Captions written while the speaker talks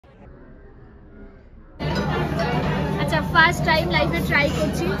আচ্ছা first time লাইফে try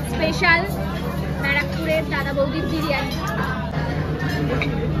করছি স্পেশাল ব্যারাকপুরের দাদা বৌদির বিরিয়ানি।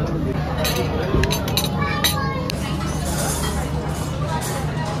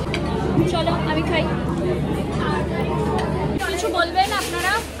 চলো আমি খাই। কিছু বলবেন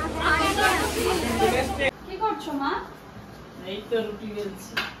আপনারা? কি করছো মা? এই তো রুটি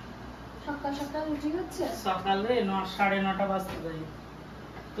বেলছি। সকাল সকাল রুটি হচ্ছে? সকালে 9:30 বাজতে যায়।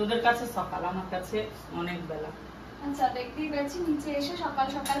 তোদের কাছে সকাল, আমার কাছে অনেক বেলা। আচ্ছা দেখতেই পাচ্ছি নিচে এসে সকাল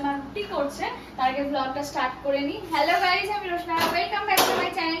সকাল মা রুটি করছে। তার আগে ব্লগটা স্টার্ট করে নি। হ্যালো গাইস, আমি Roshna, welcome back to my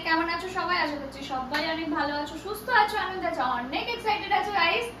channel. কেমন আছো সবাই? আশা করছি সবাই অনেক ভালো আছো, সুস্থ আছো, আনন্দ আছো, অনেক এক্সাইটেড আছো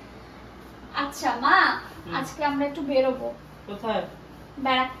গাইস। আচ্ছা মা, আজকে আমরা একটু বেরোবো। কোথায়?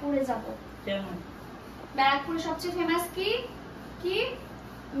 ব্যারাকপুরে যাব। কেন? ব্যারাকপুরে সবচেয়ে ফেমাস কি? কি?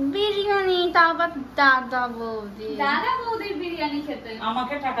 বিরিয়ানি। তা আবার দাদা বৌদি। দাদা বৌদির বিরিয়ানি খেতে।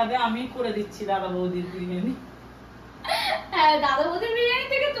 আমাকে টাকা দে, আমি করে দিচ্ছি দাদা বৌদির বিরিয়ানি। হ্যাঁ, দাদা বৌদির বিরিয়ানি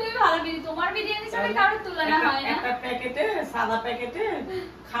থেকে তুমি ভালো বিরিয়ানি, তোমার বিরিয়ানি ছাড়া কারোর তুলনা হয় না। একটা প্যাকেটে, সাদা প্যাকেটে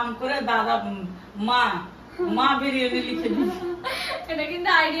খাম করে দাদা মা বিরিয়ানি লিখে দিই। এটা কিন্তু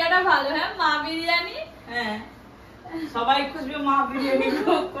আইডিয়াটা ভালো। হ্যাঁ, মা বিরিয়ানি। হ্যাঁ, সবাই খুঁজবে মা বিরিয়ানি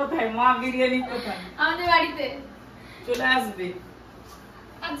কোথায়, মা বিরিয়ানি কোথায়। আমাদের বাড়িতে চলে আসবে।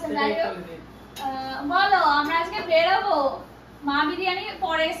 আচ্ছা যাই হোক, বলো আমরা আজকে বেরোবো। মা বিরিয়ানি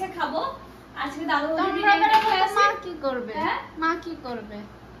পরে এসে খাবো। আজকে দাদা বৌদির বিরিয়ানি খেয়ে আসি। মা কি করবে? হ্যাঁ, মা কি করবে?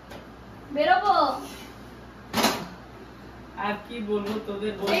 বেরোবো। আর কি বলবো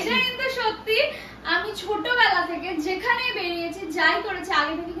তোদের? এটা কিন্তু সত্যি, আমি ছোটবেলা থেকে যেখানে বেরিয়েছি, যাই করেছি,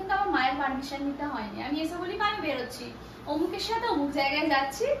 আগে থেকে কিন্তু আমার মায়ের পারমিশন নিতে হয়নি। আমি এসে বলি মা আমি বেরোচ্ছি, অমুকের সাথে অমুক জায়গায়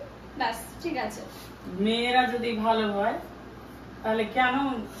যাচ্ছি, ব্যাস ঠিক আছে। মেয়েরা যদি ভালো হয় তাহলে কেন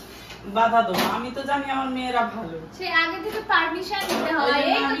বাধা দেবো? আমি তো জানি আমার মেয়েরা ভালো। সে আগে থেকে পারমিশন নিতে হয়,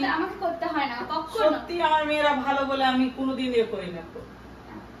 এই কথা আমাকে করতে হয় না কখনো। সত্যি আমার মেয়েরা ভালো বলে আমি কোনোদিন এ করি না।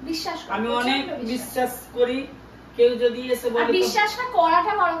 বিশ্বাস করি, আমি অনেক বিশ্বাস করি। কেউ যদি এসে বলে, বিশ্বাসটা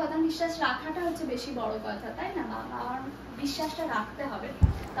করাটা বড় কথা, বিশ্বাস রাখাটা হচ্ছে বেশি বড় কথা, তাই না? বাবার বিশ্বাসটা রাখতে হবে,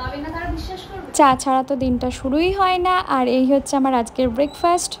 তবে না তারা বিশ্বাস করবে। চা ছাড়া তো দিনটা শুরুই হয় না। আর এই হচ্ছে আমার আজকের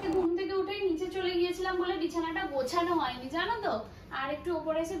ব্রেকফাস্ট। ঘুম থেকে উঠেই নিচে চলে গিয়েছিলাম বলে বিছানাটা গোছানো হয়নি, জানো তো। আর একটু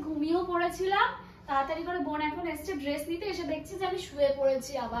উপরে এসে ঘুমিয়েও পড়েছিলাম। তাড়াতাড়ি করে বোন এখন এসছে ড্রেস নিতে, এসে দেখছি যে আমি শুয়ে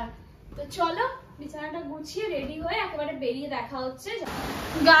পড়েছি আবার। তো চলো বিছানাটা গুছিয়ে রেডি হয়ে একেবারে বেরিয়ে দেখা হচ্ছে।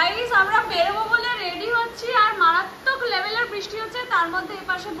 গাইস, আমরা বেরোবো বলে রেডি হচ্ছি আর মারাত্মক লেভেলের বৃষ্টি হচ্ছে। তার মধ্যে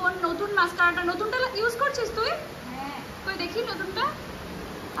এপাশে বোন নতুন মাস্কারাটা, নতুনটা ইউজ করছিস তুই? হ্যাঁ। কই দেখি নতুনটা,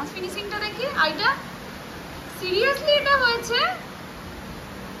 আজ ফিনিশিংটা দেখি। আইটা সিরিয়াসলি এটা হয়েছে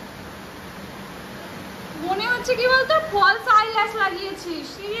মনে হচ্ছে কি বলতো, ফলস আইল্যাশ লাগিয়েছিস,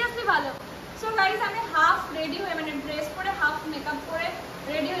 সিরিয়াসলি ভালো। সো গাইস, আমি হাফ রেডি হয়ে, মানে ড্রেস পরে হাফ মেকআপ করে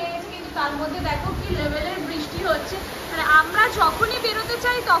রেডি হয়ে গেছি, কিন্তু তার মধ্যে দেখো কি লেভেলের বৃষ্টি হচ্ছে। মানে আমরা যখনই বেরোতে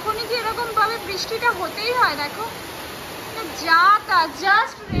চাই তখনই কি এরকম ভাবে বৃষ্টিটা হতেই হয়। দেখো যা তা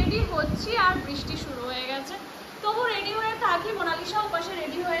জাস্ট রেডি হচ্ছি আর বৃষ্টি শুরু হয়ে গেছে। তবু রেডি হয়ে থাকি। মোনালিসা ওপাশে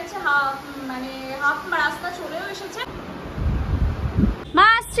রেডি হয়েছে, হাফ রাস্তা চলেও এসেছে। মা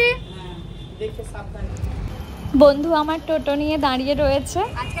আসছি। দেখে সাবধানে। বন্ধু আমার টোটো নিয়ে দাঁড়িয়ে রয়েছে।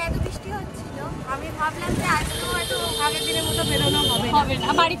 আজকে এত বৃষ্টি হচ্ছিল, আমি ভাবলাম যে আজকে হয়তো আগের দিনের মতো বেরোনো হবে না,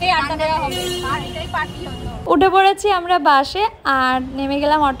 বাড়িতেই আড্ডা দেওয়া হবে, বাড়িতেই পার্টি হতো। উঠে পড়েছি আমরা বাসে আর নেমে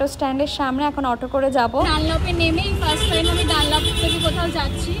গেলাম অটো স্ট্যান্ডের সামনে। এখন অটো করে যাব। ডানলপে নেমেই ফার্স্ট টাইম আমি ডানলপ থেকে কোথাও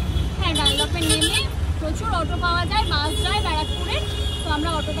যাচ্ছি। হ্যাঁ, ডানলপে নেমে প্রচুর অটো পাওয়া যায়, বাস যায় ব্যারাকপুরে। তো আমরা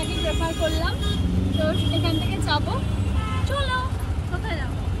অটোটাকেই প্রেফার করলাম। তো এখান থেকে যাব। চলো, কোথায়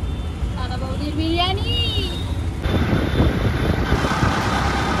যাবো? দাদা বৌদির বিরিয়ানি।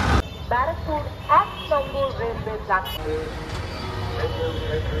 ব্যারাকপুর 1 নম্বর রেলওয়ে প্ল্যাটফর্ম।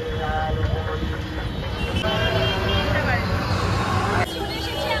 চলে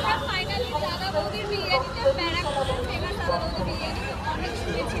এসেছি আমরা ফাইনালি দাদা বৌদির বিরিয়ানিতে। ব্যারাকপুর ফেমাস দাদা বৌদির বিরিয়ানি অনেক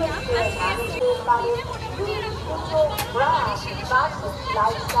শুনেছিলাম। মোটামুটি এরকম 10-12 শেষ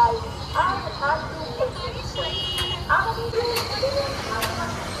লাইফস্টাইল আর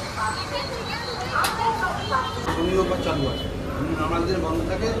চালু আছে। আমাদের বন্ধ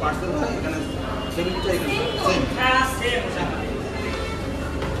থাকে, পার্সেল হয় এখানে, সেমিটা এখানে সেম।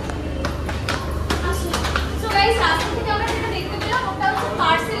 সো গাইস, রাস্তা থেকে আমরা যেটা দেখতে পেলাম ওটা হচ্ছে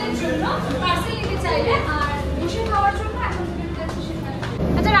পার্সেলের জন্য, পার্সেল নিতে চাইলে। আর বসে খাওয়ার জন্য এখন যেটা যাচ্ছে সেখানে।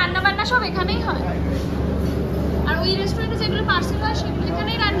 আচ্ছা, রান্না বান্না সব এখানেই হয়? আর ওই রেস্টুরেন্টে যেগুলো পার্সেল হয় সেগুলো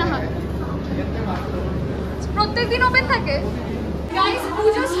এখানেই রান্না হয়? প্রত্যেকদিন ওপেন থাকে? গাইস,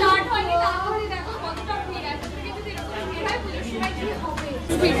 পুজো স্টার্ট হয়নি, তারপরে দেখো কতটা ভিড়। এখন থেকে যদি এরকম ভিড় হয়, পুজোর সময় কি হবে?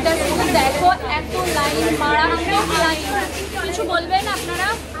 ভিড়টা শুধু দেখো, এত লাইন, মারাত্মক লাইন। কিছু বলবেন আপনারা?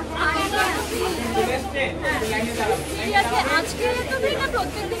 সিরিয়াসলি আজকে এত ভিড় না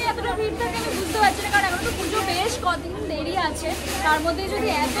প্রত্যেক দিনই এতটা ভিড় থাকে আমি বুঝতে পারছি না, কারণ এখন তো পুজো বেশ কদিন দেরি আছে, তার মধ্যে যদি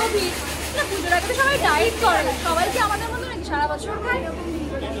এত ভিড় না, পুজোর আগে তো সবাই ডায়েট করে, সবাই কি আমাদের মতো নাকি সারা বছর খায়?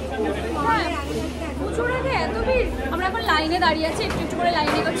 হ্যাঁ, পুজোর আগে এত ভিড়। আমরা এখন লাইনে দাঁড়িয়ে আছি, একটু একটু করে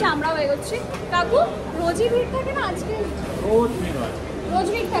লাইনে এগোচ্ছি, আমরাও এগোচ্ছি। কাকু রোজই ভিড় থাকে না আজকে? রোজ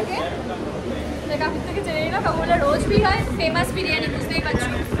ভিড় থাকে? কাকুর থেকে জেনে নিলাম, কাকু বলে রোজ ভিড় হয়, ফেমাস বিরিয়ানি, বুঝতেই পারছো।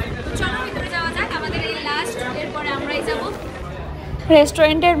 তো চলো ভিতরে যাওয়া যাক, আমাদের এই লাস্ট, এরপরে আমরাই যাবো।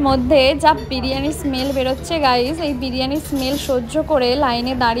 রেস্টুরেন্টের মধ্যে যা বিরিয়ানির স্মেল বেরোচ্ছে গাইস, এই বিরিয়ানির স্মেল সহ্য করে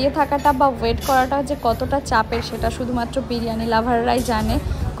লাইনে দাঁড়িয়ে থাকাটা বা ওয়েট করাটা যে কতটা চাপের সেটা শুধুমাত্র বিরিয়ানি লাভাররাই জানে।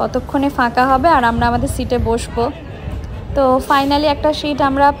 কতক্ষণে ফাঁকা হবে আর আমরা আমাদের সিটে বসবো। তো ফাইনালি একটা সিট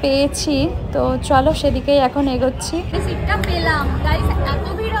আমরা পেয়েছি, তো চলো সেদিকেই এখন এগোচ্ছি। সিটটা পেলাম গাইস, এত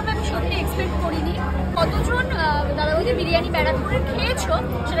ভিড় হবে আমি সত্যি এক্সপেক্ট করিনি। কতজন দাদা বৌদি বিরিয়ানি ব্যারাকপুরে খেয়েছো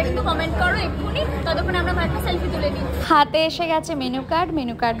সেটা কিন্তু কমেন্ট করো এক্ষুনি, ততক্ষণ আমরা একটা সেলফি তুলে নিই। হাতে এসে গেছে মেনু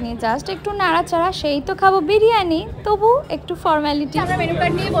কার্ড নিয়ে জাস্ট একটু নাড়াচাড়া, সেই তো খাবো বিরিয়ানি, তবু একটু ফর্মালিটি। আমরা মেনু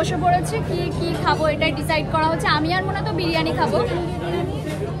কার্ড নিয়ে বসে পড়েছি, কি কি খাবো এটাই ডিসাইড করা হচ্ছে। আমি আর মনে তো বিরিয়ানি খাবো।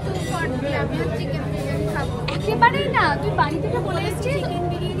 একেবারেই না, তুই বাড়ি থেকে বলে এসেছিস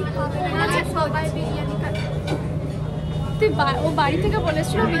ও বাড়ি থেকে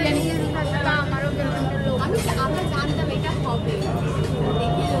বলেছিল বিরিয়ানি,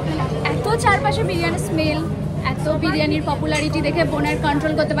 এত চারপাশে বিরিয়ানির স্মেল, এত বিরিয়ানির পপুলারিটি দেখে বোনের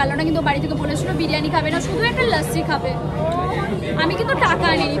কন্ট্রোল করতে পারলো না, কিন্তু বাড়ি থেকে বলেছিল বিরিয়ানি খাবে না, শুধু একটা লস্যি খাবে। আমি কিন্তু টাকা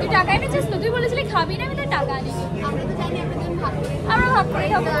আনিনি, তুই টাকা এনেছিস তো? তুই বলেছিলি খাবি না, আমি তো টাকা আনিনি। আমরা ভাগ করে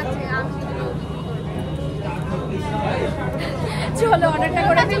খাবো। চলো অর্ডারটা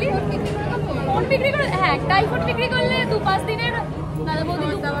করে ফেলি। ফোন বিক্রি করে, হ্যাঁ একটা আইফোন বিক্রি করলে 2-5 দিনের, দাদা বৌদি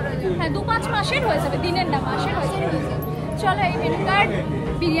হ্যাঁ 2-5 মাসের হয়ে যাবে, দিনের না মাসের হয়ে যাবে। চলো এই মেনু কার্ড,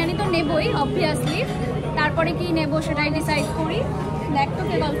 বিরিয়ানি তো নেবই অবভিয়াসলি, তারপরে কি নেবো সেটাই ডিসাইড করি। দেখ তো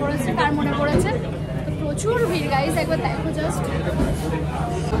কে কল করেছে, কার মনে পড়েছে। তো প্রচুর ভিড় গাইস, একবার দেখো জাস্ট।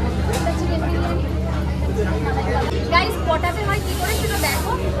 গাইস পটাতে হয় কি করে সেটা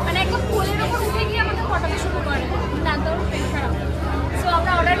দেখো, মানে একদম কোলের ওপর উঠে গিয়ে আমাদের পটাতে শুরু করে, তারপর পেট খারাপ। সো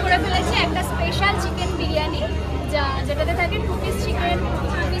আমরা অর্ডার করে ফেলেছি একটা স্পেশাল চিকেন বিরিয়ানি, যেটাতে থাকে 2 পিস চিকেন,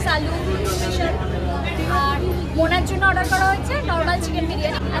 2 পিস আলু স্পেশাল, আর মোনার জন্য অর্ডার করা হয়েছে নর্মাল চিকেন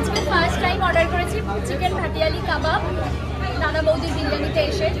বিরিয়ানি। আজকে ফার্স্ট টাইম অর্ডার করেছি চিকেন ভাটিয়ালি কাবাব দাদা বৌদির বিরিয়ানিতে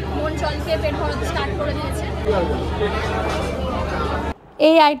এসে, মন জল খেয়ে পেট ভরাতে স্টার্ট করে দিয়েছে।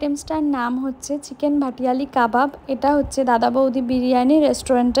 এই আইটেমসটার নাম হচ্ছে চিকেন ভাটিয়ালি কাবাব। এটা হচ্ছে দাদা বৌদি বিরিয়ানি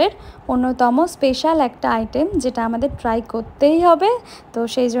রেস্টুরেন্টের অন্যতম স্পেশাল একটা আইটেম, যেটা আমাদের ট্রাই করতেই হবে। তো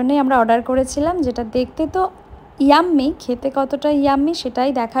সেই জন্যই আমরা অর্ডার করেছিলাম, যেটা দেখতে তো ইয়াম্মি, খেতে কতটা ইয়াম্মি সেটাই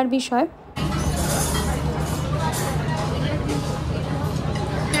দেখার বিষয়।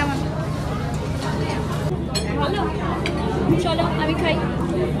 ভালো, চলো আমি খাই।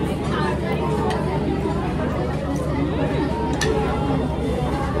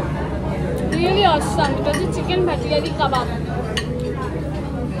 রিয়েলি অসাম, এটা হচ্ছে চিকেন ভাটিয়ালি কাবাব।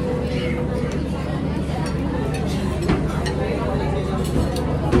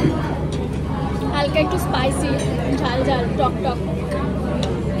 হালকা একটু স্পাইসি, ঝাল ঝাল, টক টক।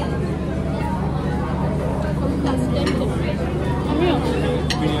 আমিও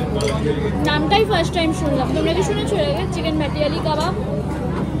নামটাই ফার্স্ট টাইম শুনলাম, তোমরা কি শুনেছো চিকেন ভাটিয়ালি কাবাব?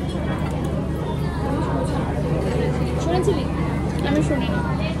 শুনেছিলি? আমি শুনিনি।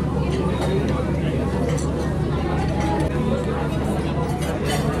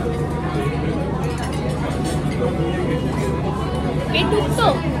 এটুক তো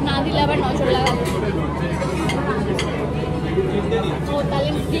না দিলে আবার নজর লাগাবো। ও তাহলে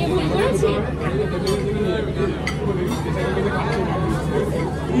দিয়ে ভুল করেছি।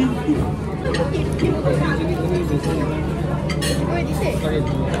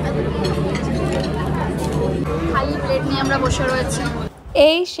 খালি প্লেট নিয়ে আমরা বসে রয়েছি।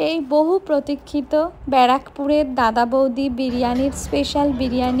 এই সেই বহু প্রতীক্ষিত ব্যারাকপুরের দাদা বৌদি বিরিয়ানির স্পেশাল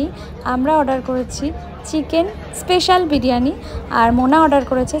বিরিয়ানি। আমরা অর্ডার করেছি চিকেন স্পেশাল বিরিয়ানি, আর মোনা অর্ডার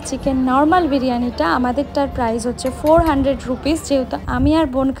করেছে চিকেন নর্মাল বিরিয়ানিটা। আমাদেরটার প্রাইস হচ্ছে 400 রুপিস, যেহেতু আমি আর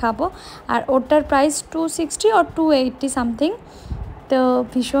বোন খাবো, আর ওটার প্রাইস 260 or 280 সামথিং। তো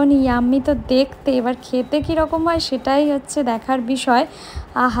ভীষণ ইয়াম্মি তো দেখতে, এবার খেতে কীরকম হয় সেটাই হচ্ছে দেখার বিষয়।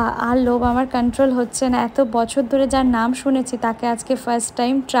 আহা, আর লোভ আমার কন্ট্রোল হচ্ছে না, এত বছর ধরে যার নাম শুনেছি তাকে আজকে ফার্স্ট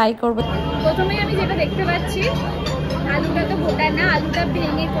টাইম ট্রাই করব। প্রথমেই আমি যেটা দেখতে পাচ্ছি, আলুটা তো গোটা না, আলুটা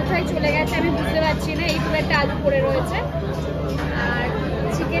ভেঙে কোথায় চলে গেছে আমি বুঝতে পারছি না। এইটুকু একটা আলু পড়ে রয়েছে, আর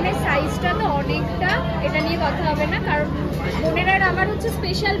চিকেনের সাইজটা তো অনেকটা, এটা নিয়ে কথা হবে না, কারণ বোনের আর আমার হচ্ছে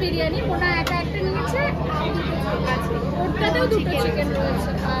স্পেশাল বিরিয়ানি। মোনা একা একটা নিয়েছে, ওটাতেও 2টো চিকেন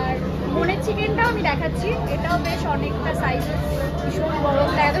রয়েছে, আর মনের চিকেনটাও আমি দেখাচ্ছি, এটাও বেশ অনেকটা সাইজের, ভীষণ বড়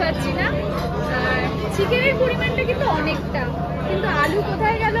দেখাতে পাচ্ছি না। আর চিকেনের পরিমাণটা কিন্তু অনেকটা, কিন্তু আলু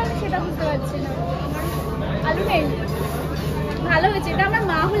কোথায় গেল আমি সেটা বুঝতে পারছি না। আলু নেই। ভালো হয়েছে, এটা আমার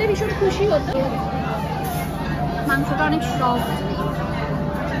মা হলে ভীষণ খুশি হতো। মাংসটা অনেক সফট।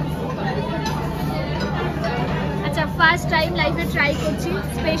 আচ্ছা, ফার্স্ট টাইম লাইফে ট্রাই করছি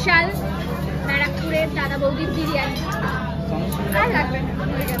স্পেশাল ব্যারাকপুরের দাদা বৌদির বিরিয়ানি। আর লাগবে না,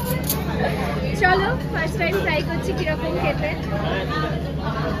 হয়ে গেছে। চলো ফার্স্ট টাইম ট্রাই করছি কিরকম খেতে।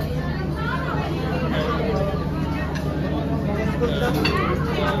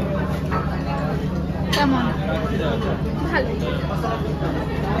 কেমন? ভালো,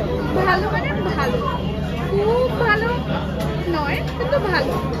 ভালো মানে ভালো, খুব ভালো নয় কিন্তু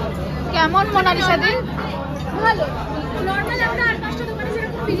ভালো। কেমন মোনালিসা দি? ভালো। নর্মাল আমরা 8-5টা দোকানে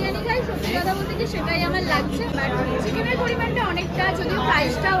যেরকম বিরিয়ানি খাই, সত্যি কথা বলতে কি সেটাই আমার লাগছে। বাট চিকেনের পরিমাণটা অনেকটা, যদিও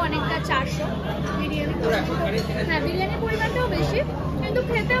প্রাইসটাও অনেকটা 400 বিরিয়ানি। হ্যাঁ, বিরিয়ানির পরিমাণটাও বেশি, কিন্তু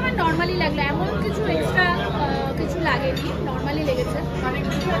খেতে আমার নর্মালি লাগলো। এমন কিছু এক্সট্রা কিছু লাগেনি, নর্মালি লেগেছে।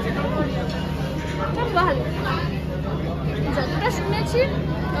 ভালো, যতটা শুনেছি,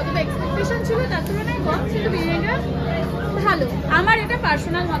 যতটা এক্সপেকটেশন ছিল তার তুলনায় কম, কিন্তু বিরিয়ানিটা ভালো। আমার এটা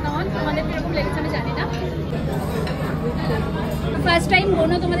পার্সোনাল মতামত, তোমাদের কিরকম লেগেছে আমি জানি না। ফার্স্ট টাইম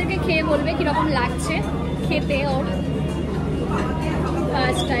বোনও তোমাদেরকে খেয়ে বলবে কিরকম লাগছে খেতে। ওর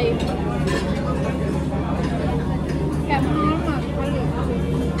ফার্স্ট টাইম কেমন?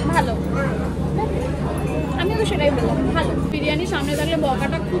 ভালো, আমিও তো সেটাই বললাম, ভালো। বিরিয়ানি সামনে থাকলে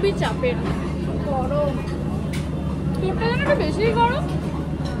বকাটা খুবই চাপের। গরম, তোরটা যেন একটু বেশি গরম।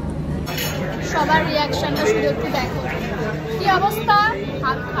 সবার রিয়াকশনটা শুধু একটু দেখো, কি অবস্থা।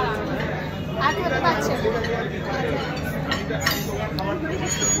 হাত খারাপ, আর খেতে পারছে না।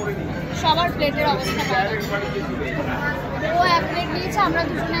 সবার প্লেটের অবস্থা খারাপ। ও 1 প্লেট নিয়েছে, আমরা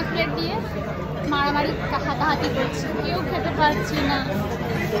দুজনে 1 প্লেট দিয়ে মারামারি হাতাহাতি করছি, কেউ খেতে পারছি না।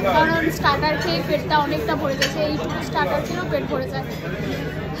 কারণ স্টার্টার খেয়ে পেটটা অনেকটা ভরে গেছে, এইটুকু স্টার্টার ছিল, পেট ভরে যায়।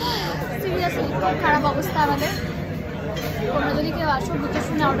 সিরিয়াসলি খুব খারাপ অবস্থা আমাদের। তোমরা যদি কেউ আসো বুঝে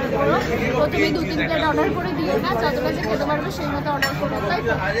শুনে অর্ডার করো, প্রথমে 2-3 প্লেট অর্ডার করে দিও না, যতটা যে খেতে পারবে সেই মতো অর্ডার করো, তাই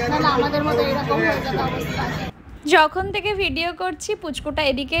তো? নাহলে আমাদের মতো এরকম হয়ে যাবে অবস্থা। যখন থেকে ভিডিও করছি পুচকুটা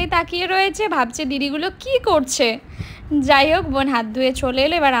এদিকেই তাকিয়ে রয়েছে, ভাবছে দিদিগুলো কি করছে। যাই হোক, বোন হাত ধুয়ে চলে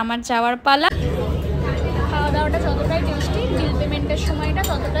এলো, এবার আমার যাওয়ার পালা। খাওয়া দাওয়াটা যতটাই টেস্টি, বিল পেমেন্টের সময়টা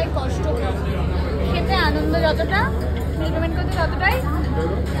ততটাই কষ্ট। খেতে আনন্দ যতটা, বিল পেমেন্ট করতে ততটাই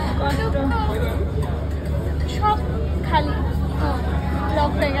কষ্ট। সব খালি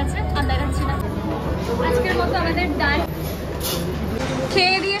লক হয়ে গেছে, আর দেখাচ্ছি না। আজকের মতো আমাদের ডান।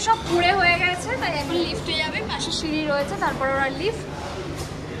 খেয়ে দিয়ে সব পুড়ে হয়ে গেছে, তাই এখন লিফটে যাবে। পাশে সিঁড়ি রয়েছে, তারপর ওরা লিফট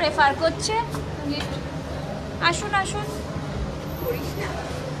প্রেফার করছে। লিফট আসুন আসুন,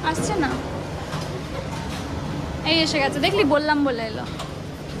 আসছে না, এই এসে গেছে, দেখলি বললাম বলে এলো।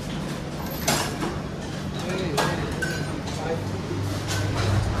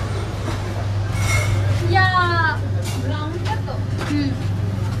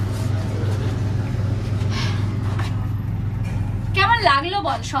 কেমন লাগলো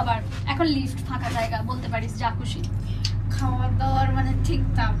বল সবার? এখন লিফট, ফাঁকা জায়গা, বলতে পারিস যা খুশি। খাওয়া দাওয়ার মানে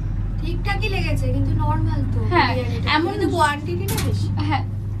ঠিকঠাকই লেগেছে, কিন্তু নর্মাল তো। হ্যাঁ, এমন কোয়ান্টিটিটা বেশি। হ্যাঁ,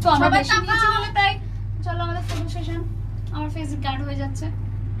 তো আমরা সবাই বেশি নিয়েছি তাকাও। বলে তাই। চলো আমাদের ফটো সেশন। আমার ফেস গার্ড হয়ে যাচ্ছে।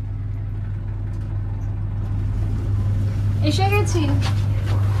 এসে গেছি,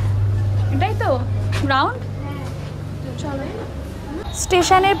 এটাই তো গ্রাউন্ড। চলো,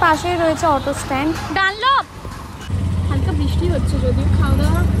 স্টেশনের পাশেই রয়েছে অটো স্ট্যান্ড। ডানলপ। হালকা বৃষ্টি হচ্ছে, যদিও খাওয়া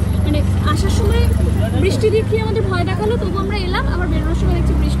দাওয়া মানে আসার সময় বৃষ্টি দেখি আমাদের ভয় দেখালো, তবু আমরা এলাম। আবার বেরোনোর সময়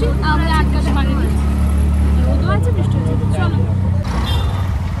দেখছি বৃষ্টি, আমাদের আটকাতে পারিনি। রোদও আছে, বৃষ্টি হচ্ছে। চলো।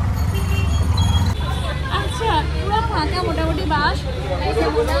 আচ্ছা, পুরো ফাঁকা মোটামুটি বাস।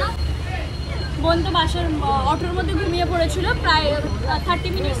 বোন তো বাসের অটোর মধ্যে ঘুমিয়ে পড়েছিল। প্রায় 30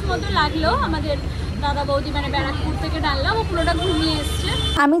 মিনিটস মতো লাগলো আমাদের দাদা বৌদি মানে ব্যারাকপুর থেকে ডানলাম, ও পুরোটা ঘুমিয়ে এসছে।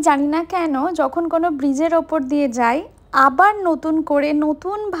 আমি জানি না কেন যখন কোনো ব্রিজের ওপর দিয়ে যাই আবার নতুন করে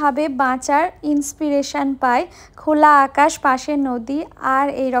নতুনভাবে বাঁচার ইন্সপিরেশন পাই। খোলা আকাশ, পাশে নদী, আর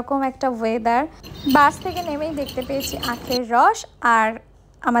এইরকম একটা ওয়েদার। বাস থেকে নেমেই দেখতে পেয়েছি আখের রস, আর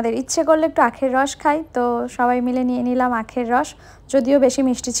আমাদের ইচ্ছে করলে একটু আখের রস খাই, তো সবাই মিলে নিয়ে নিলাম আখের রস, যদিও বেশি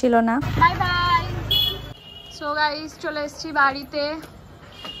মিষ্টি ছিল না। Bye bye. সো গাইস, চলে এসেছি বাড়িতে।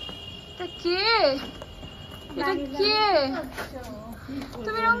 এটা কে? এটা কে?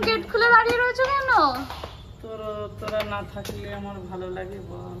 তুমি এরকম গেট খুলে দাঁড়িয়ে রয়েছো কেন? তোরা না থাকলে আমার ভালো লাগে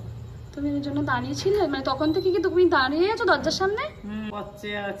বল। তুমি এর জন্য দাঁড়িয়েছিলে? মানে তখন থেকে কি তুমি দাঁড়িয়ে আছো দরজার সামনে?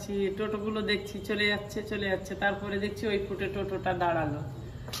 বসে আছি, টোটোগুলো দেখছি চলে যাচ্ছে, তারপরে দেখছি ওই ফুটে টোটোটা দাঁড়ালো।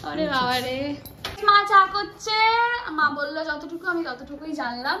 আরে বাবা রে, মা চা করছে, মা বললো যতটুকু আমি ততটুকুই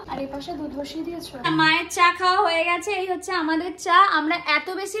জানলাম। আর এই পাশে দুধ বসিয়ে দিয়েছো। মায়ের চা খাওয়া হয়ে গেছে, এই হচ্ছে আমাদের চা। আমরা এত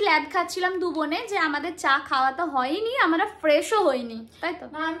বেশি ল্যাদ খাচ্ছিলাম দু বোনে যে আমাদের চা খাওয়া তো হয়নি, আমরা ফ্রেশও হইনি, তাই তো?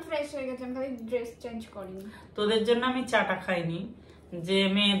 না আমি ফ্রেশ হয়ে গেছি, আমি খালি ড্রেস চেঞ্জ করিনি। তোদের জন্য আমি চাটা খাইনি, যে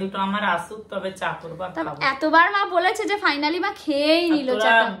মেয়ে দুটো আমার আসুক তবে চা করবো। এতবার মা বলেছে যে ফাইনালি মা খেয়েই নিল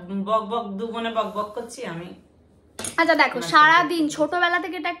চাটা। বক বক দু বোনে বক বক করছি আমি। আচ্ছা দেখো, সারাদিন ছোটবেলা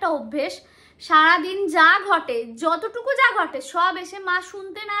থেকে এটা একটা অভ্যেস, সারাদিন যা ঘটে, যতটুকু যা ঘটে সব এসে মা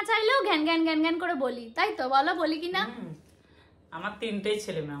শুনতে না চাইলেও জ্ঞান জ্ঞান জ্ঞান জ্ঞান করে বলি, তাই তো? বলো, বলি কিনা? আমার 3টেই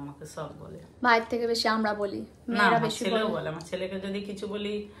ছেলে মেয়ে, আমাকে সব বলে। ভাইয়ের থেকে বেশি আমরা বলি, না মেয়েরা বেশি ছেলেও বলে। আমার ছেলেকে যদি কিছু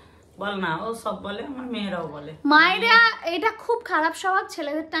বলি, বল না, ও সব বলে, আমার মেয়েরাও বলে। মায়েরা এটা খুব খারাপ স্বভাব,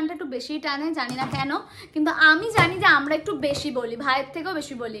 ছেলেদের টানটা একটু বেশি টানে, জানি না কেন, কিন্তু আমি জানি যে আমরা একটু বেশি বলি, ভাইয়ের থেকেও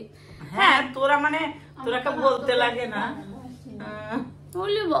বেশি বলি। হ্যাঁ তোরা মানে তোরা বলতে লাগে না,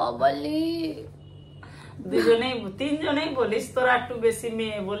 বলি বলি দুজনেই 3জনেই বলিস, তোরা একটু বেশি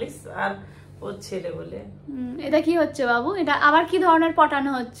মেয়ে বলিস আর ও ছেলে বলে। এটা কি হচ্ছে বাবু? এটা আবার কি ধরনের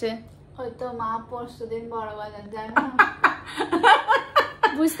পটানো হচ্ছে? হয়তো মা পরশুদিন বড় বাজার যাবে না।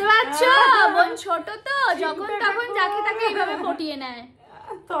 বুঝতে পারছো, বোন ছোট তো, যখন তখন যাকে তাকে এইভাবে পটিয়ে নেয়।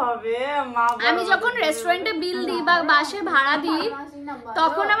 তবে মা, আমি যখন রেস্টুরেন্টে বিল দিই বা বাসে ভাড়া দিই,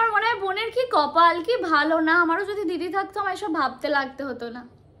 তখন আমার মনে হয় বোনের কি কপাল, কি ভালো না, আমারও যদি দিদি থাকতো আমার এসব ভাবতে লাগতে হতো না,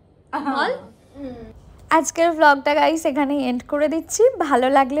 বল? আজকের ব্লগটা গাইস এখানে এন্ড করে দিচ্ছি। ভালো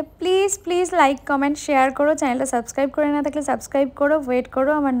লাগলে please please like comment share করো, চ্যানেলটা সাবস্ক্রাইব করে না থাকলে সাবস্ক্রাইব করো, ওয়েট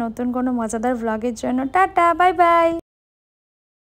করো আমার নতুন কোনো মজাদার ব্লগের জন্য। Tata, bye bye.